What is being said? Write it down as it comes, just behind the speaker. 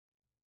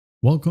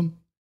Welcome.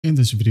 In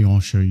this video,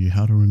 I'll show you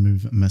how to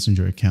remove a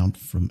Messenger account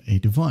from a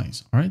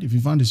device. All right, if you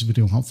find this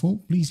video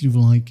helpful, please leave a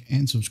like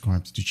and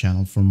subscribe to the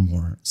channel for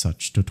more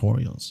such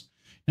tutorials.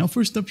 Now,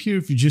 first up here,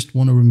 if you just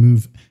want to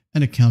remove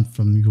an account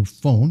from your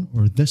phone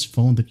or this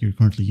phone that you're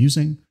currently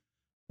using,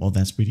 well,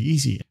 that's pretty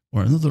easy.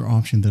 Or another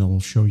option that I'll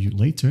show you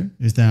later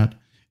is that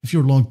if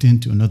you're logged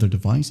into another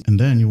device and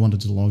then you wanted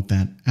to log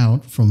that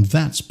out from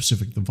that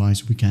specific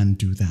device, we can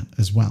do that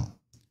as well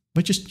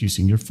by just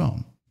using your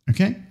phone.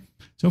 Okay,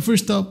 so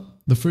first up,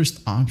 the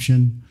first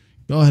option,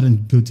 go ahead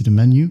and go to the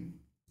menu.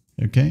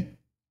 Okay,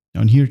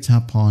 down here,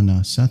 tap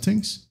on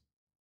settings.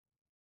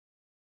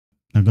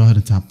 Now go ahead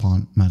and tap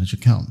on manage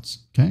accounts.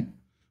 Okay,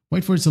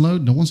 wait for it to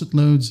load. Now once it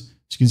loads,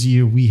 as you can see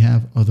here, we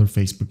have other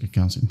Facebook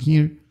accounts in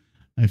here.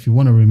 Now, if you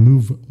want to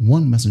remove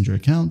one Messenger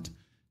account,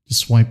 just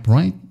swipe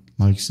right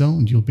like so,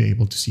 and you'll be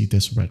able to see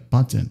this red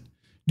button.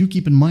 Do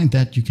keep in mind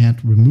that you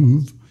can't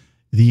remove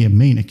the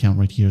main account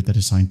right here that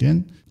is signed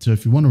in. So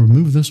if you want to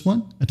remove this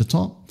one at the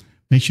top,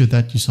 make sure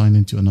that you sign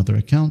into another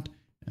account,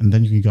 and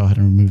then you can go ahead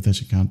and remove this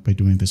account by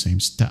doing the same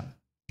step.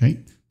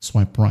 Okay,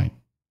 swipe right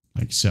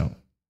like so.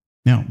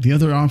 Now, the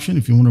other option,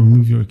 if you want to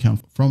remove your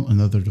account from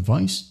another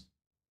device,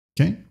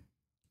 okay,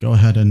 go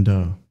ahead and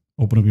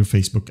open up your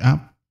Facebook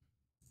app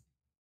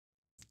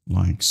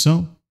like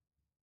so.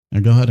 Now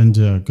go ahead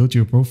and go to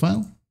your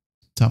profile,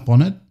 tap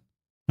on it.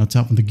 Now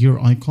tap on the gear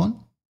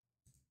icon.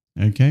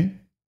 Okay,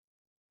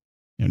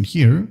 and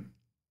here,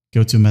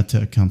 go to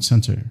Meta Account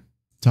Center.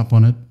 Tap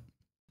on it.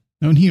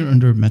 Now in here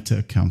under Meta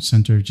Account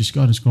Center, just go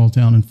ahead and scroll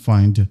down and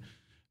find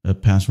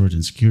password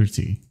and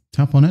security.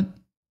 Tap on it.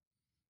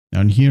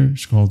 Now in here,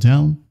 scroll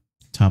down,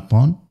 tap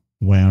on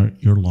where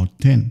you're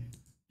logged in.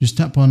 Just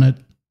tap on it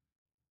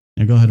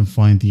and go ahead and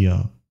find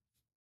the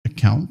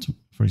account,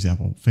 for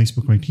example,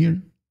 Facebook right here.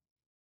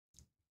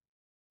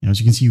 Now as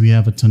you can see, we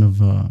have a ton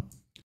of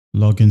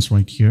logins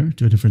right here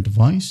to a different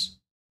device.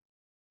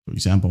 For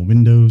example,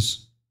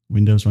 Windows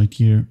right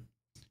here,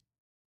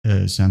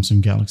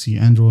 Samsung Galaxy,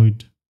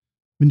 Android,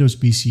 Windows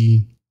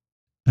PC,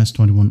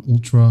 S21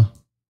 Ultra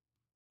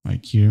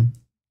right here,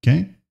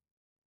 okay?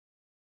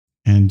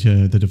 And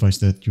the device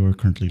that you're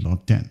currently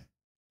logged in.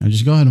 Now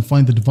just go ahead and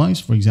find the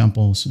device, for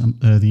example,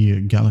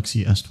 the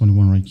Galaxy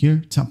S21 right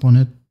here, tap on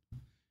it.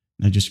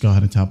 Now just go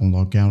ahead and tap on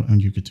log out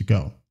and you're good to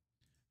go.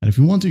 And if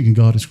you want to, you can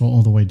go ahead and scroll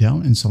all the way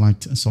down and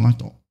select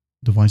all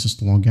devices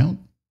to log out.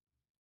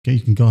 Okay,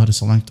 you can go ahead and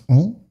select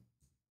all.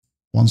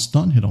 Once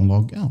done, hit on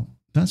log out.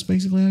 That's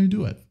basically how you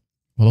do it.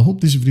 Well, I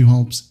hope this video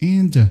helps,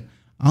 and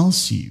I'll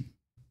see you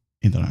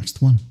in the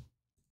next one.